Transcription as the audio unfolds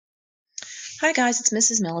Hi guys, it's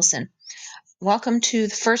Mrs. Millison. Welcome to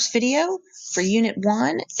the first video for Unit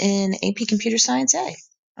 1 in AP Computer Science A.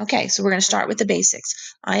 Okay, so we're going to start with the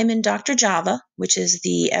basics. I am in Dr. Java, which is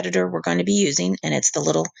the editor we're going to be using, and it's the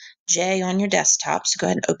little J on your desktop, so go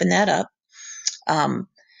ahead and open that up.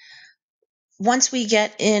 Once we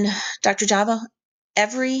get in Dr. Java,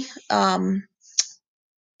 every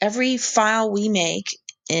file we make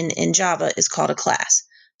in Java is called a class.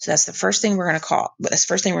 So that's the first thing we're going to call, that's the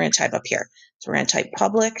first thing we're going to type up here. So we're going to type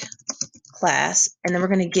public class, and then we're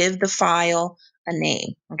going to give the file a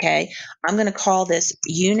name, okay? I'm going to call this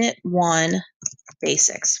Unit 1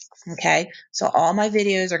 Basics, okay? So all my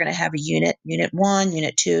videos are going to have a unit, Unit 1,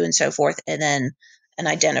 Unit 2, and so forth, and then an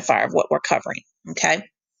identifier of what we're covering, okay?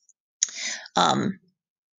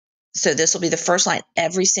 So this will be the first line.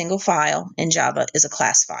 Every single file in Java is a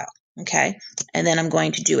class file, okay? And then I'm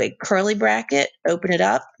going to do a curly bracket, open it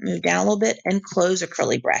up, move down a little bit, and close a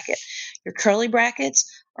curly bracket. Your curly brackets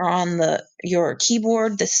are on your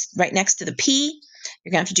keyboard, this right next to the P.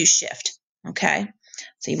 You're going to have to do Shift, okay?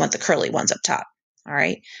 So you want the curly ones up top, all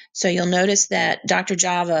right? So you'll notice that Dr.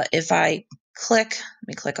 Java, if I click, let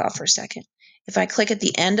me click off for a second. If I click at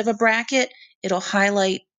the end of a bracket, it'll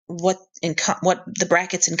highlight what the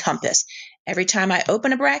brackets encompass. Every time I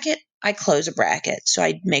open a bracket, I close a bracket. So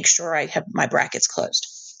I make sure I have my brackets closed.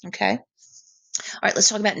 Okay. All right, let's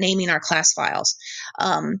talk about naming our class files.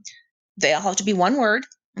 They all have to be one word.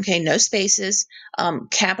 Okay, no spaces.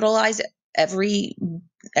 Capitalize every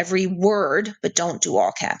word, but don't do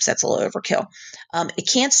all caps. That's a little overkill. It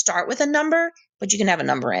can't start with a number, but you can have a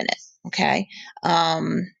number in it. Okay.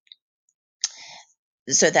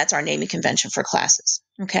 So that's our naming convention for classes.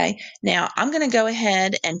 Okay, now I'm going to go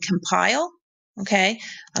ahead and compile. Okay,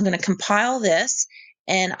 I'm going to compile this,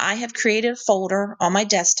 and I have created a folder on my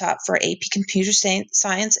desktop for AP Computer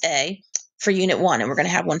Science A for Unit 1, and we're going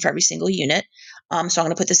to have one for every single unit. So I'm going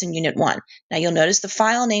to put this in Unit 1. Now you'll notice the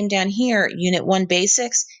file name down here, Unit 1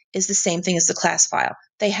 Basics, is the same thing as the class file.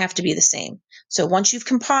 They have to be the same. So once you've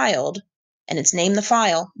compiled and it's named the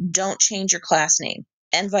file, don't change your class name,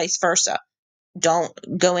 and vice versa. Don't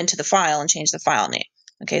go into the file and change the file name.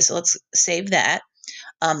 Okay, so let's save that.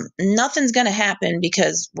 Nothing's going to happen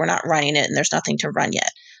because we're not running it and there's nothing to run yet.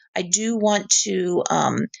 I do want to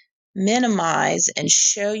minimize and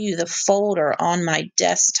show you the folder on my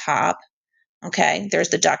desktop. Okay, there's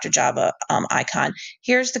the Dr. Java icon.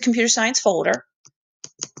 Here's the computer science folder.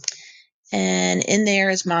 And in there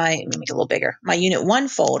is let me make it a little bigger, my Unit 1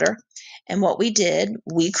 folder. And what we did,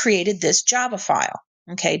 we created this Java file.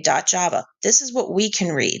 Okay, .java. This is what we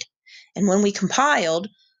can read. And when we compiled,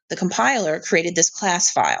 the compiler created this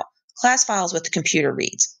class file. Class file is what the computer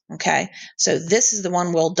reads. Okay, so this is the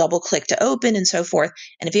one we'll double click to open and so forth.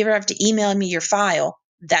 And if you ever have to email me your file,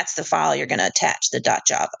 that's the file you're going to attach, the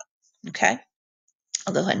 .java. Okay,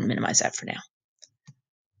 I'll go ahead and minimize that for now.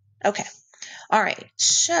 Okay, all right,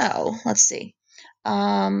 so let's see.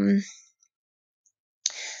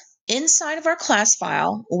 Inside of our class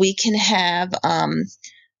file, we can have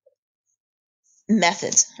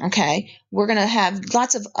methods. Okay, we're going to have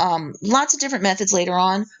lots of different methods later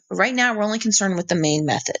on, but right now we're only concerned with the main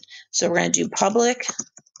method. So we're going to do public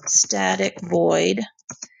static void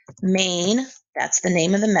main. That's the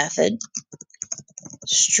name of the method.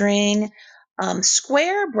 String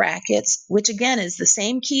square brackets, which again is the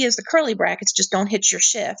same key as the curly brackets, just don't hit your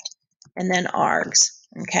shift, and then args.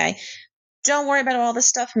 Okay, don't worry about what all this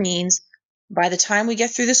stuff means. By the time we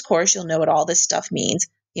get through this course, you'll know what all this stuff means.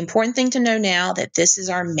 The important thing to know now that this is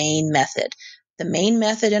our main method. The main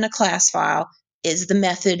method in a class file is the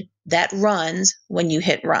method that runs when you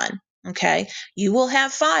hit run. Okay, you will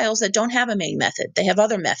have files that don't have a main method. They have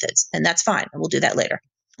other methods, and that's fine. And we'll do that later.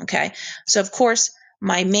 Okay, so of course,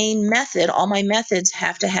 my main method, all my methods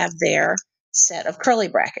have to have their set of curly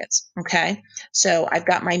brackets. Okay, so I've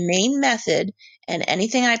got my main method, and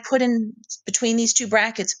anything I put in between these two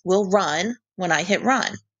brackets will run when I hit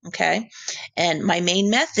run. Okay, and my main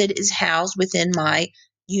method is housed within my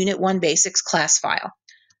Unit 1 Basics class file.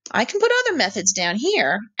 I can put other methods down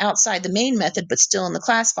here outside the main method, but still in the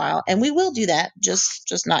class file, and we will do that,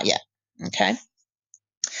 just not yet. Okay. All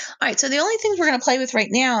right, so the only things we're going to play with right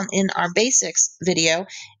now in our basics video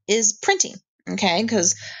is printing. Okay,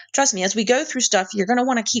 because trust me, as we go through stuff, you're going to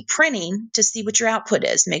want to keep printing to see what your output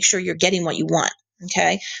is. Make sure you're getting what you want.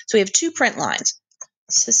 Okay, so we have two print lines.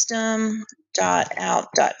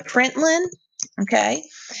 System.out.println. Okay,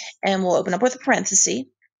 and we'll open up with a parenthesis.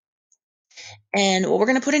 And what we're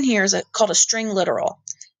going to put in here is called a string literal.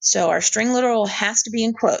 So our string literal has to be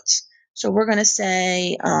in quotes. So we're going to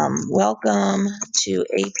say, welcome to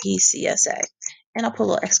AP CSA. and I'll put a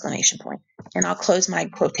little exclamation point, and I'll close my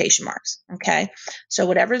quotation marks, okay? So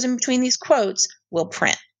whatever's in between these quotes will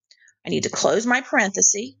print. I need to close my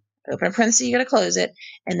parenthesis. Open a parenthesis, you got to close it.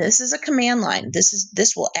 And this is a command line.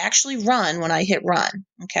 This will actually run when I hit run,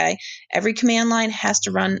 okay? Every command line has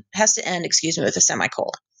to end, with a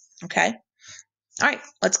semicolon, okay? All right,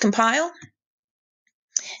 let's compile.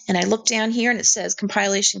 And I look down here and it says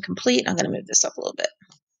compilation complete. I'm going to move this up a little bit.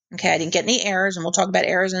 Okay, I didn't get any errors, and we'll talk about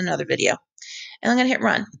errors in another video. And I'm going to hit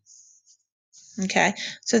run. Okay,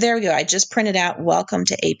 so there we go. I just printed out welcome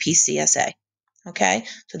to APCSA. Okay,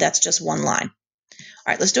 so that's just one line.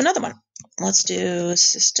 All right, let's do another one. Let's do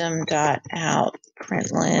system.out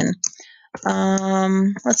println.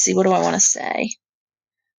 Let's see, what do I want to say?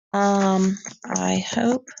 I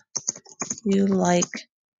hope you like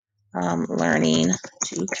learning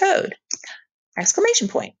to code. Exclamation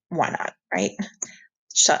point. Why not, right?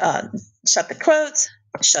 Shut the quotes,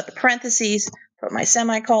 shut the parentheses, put my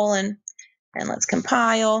semicolon, and let's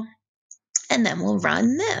compile. And then we'll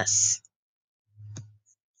run this.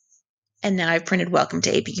 And now I've printed welcome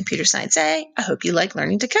to AP Computer Science A. I hope you like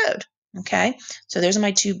learning to code. Okay, so there's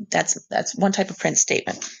my two, that's one type of print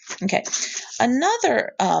statement. Okay,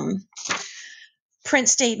 another print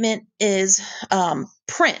statement is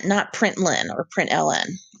print, not println or println.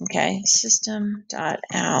 Okay,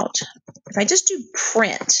 system.out. If I just do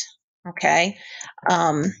print, okay,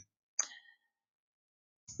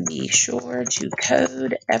 be sure to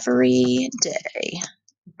code every day.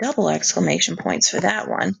 Double exclamation points for that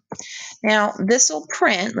one. Now, this will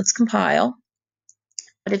print. Let's compile.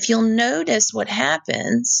 But if you'll notice what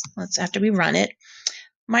happens, after we run it,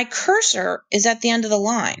 my cursor is at the end of the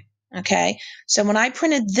line, okay? So when I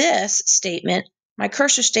printed this statement, my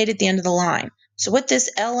cursor stayed at the end of the line. So what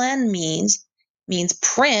this ln means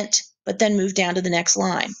print, but then move down to the next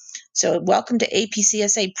line. So welcome to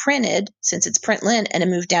APCSA printed, since it's println, and it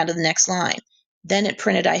moved down to the next line. Then it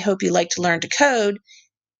printed, I hope you like to learn to code,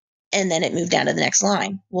 and then it moved down to the next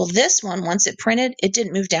line. Well, this one, once it printed, it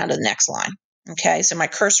didn't move down to the next line. Okay, so my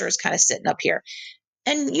cursor is kind of sitting up here.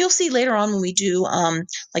 And you'll see later on when we do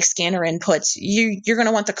like scanner inputs, you're going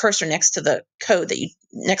to want the cursor next to the code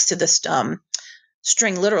next to this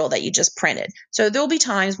string literal that you just printed. So there'll be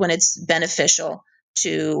times when it's beneficial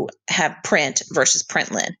to have print versus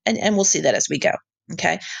println, and we'll see that as we go.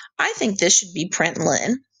 Okay, I think this should be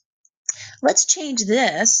println. Let's change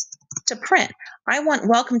this to print. I want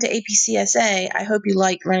welcome to APCSA. I hope you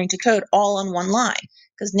like learning to code all on one line.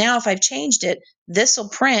 Because now if I've changed it, this will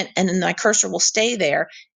print and then my cursor will stay there.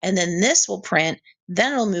 And then this will print,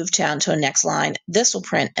 then it'll move down to a next line. This will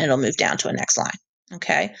print and it'll move down to a next line.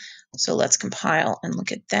 Okay, so let's compile and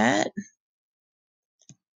look at that.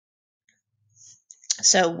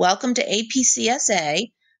 So welcome to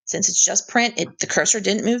APCSA. Since it's just print, the cursor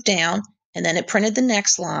didn't move down. And then it printed the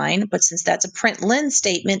next line, but since that's a println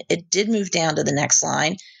statement, it did move down to the next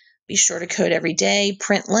line. Be sure to code every day.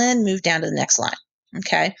 Println, move down to the next line.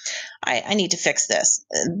 Okay, I need to fix this.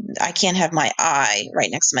 I can't have my I right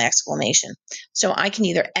next to my exclamation. So I can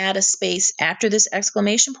either add a space after this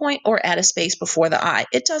exclamation point or add a space before the I.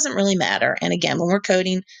 It doesn't really matter. And again, when we're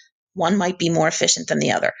coding, one might be more efficient than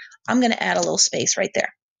the other. I'm going to add a little space right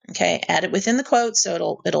there. Okay, add it within the quote,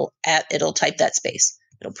 so it'll type that space.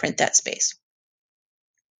 It'll print that space.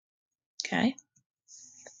 Okay.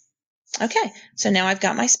 Okay, so now I've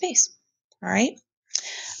got my space. All right.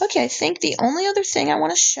 Okay, I think the only other thing I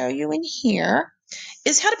want to show you in here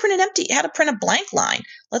is how to print a blank line.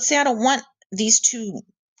 Let's say I don't want these two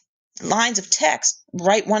lines of text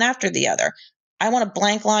right one after the other. I want a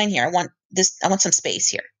blank line here. I want some space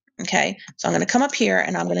here. Okay, so I'm going to come up here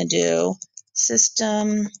and I'm going to do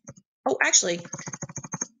system. Oh, actually,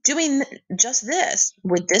 doing just this,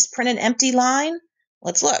 would this print an empty line?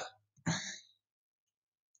 Let's look.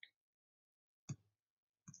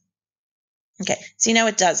 Okay, so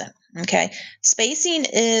it doesn't. Okay, spacing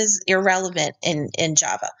is irrelevant in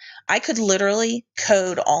Java. I could literally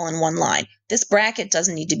code all in one line. This bracket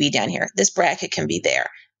doesn't need to be down here. This bracket can be there.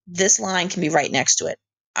 This line can be right next to it.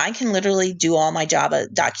 I can literally do all my Java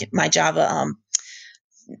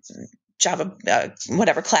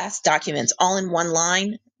whatever class documents all in one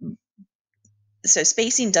line. So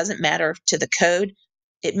spacing doesn't matter to the code.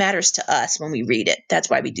 It matters to us when we read it.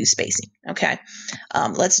 That's why we do spacing. Okay,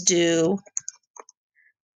 let's do.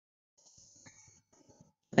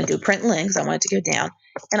 I'm going to do println because I want it to go down.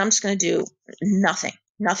 And I'm just going to do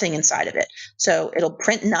nothing inside of it. So it'll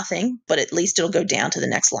print nothing, but at least it'll go down to the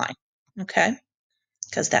next line. Okay,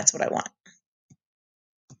 because that's what I want.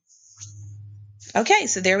 Okay,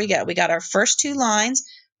 so there we go. We got our first two lines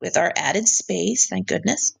with our added space, thank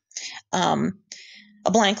goodness. A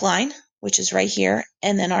blank line. which is right here,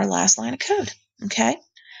 and then our last line of code. Okay.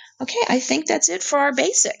 Okay, I think that's it for our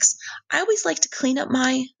basics. I always like to clean up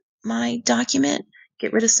my document,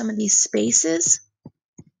 get rid of some of these spaces.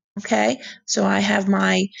 Okay, so I have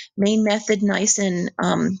my main method nice and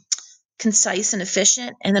concise and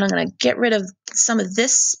efficient, and then I'm going to get rid of some of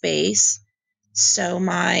this space. So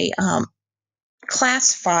my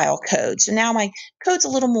class file code. So now my code's a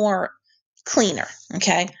little more cleaner.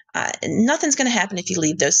 Okay, nothing's going to happen if you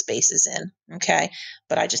leave those spaces in. Okay,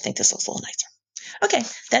 but I just think this looks a little nicer. Okay,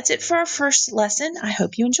 that's it for our first lesson. I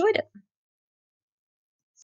hope you enjoyed it.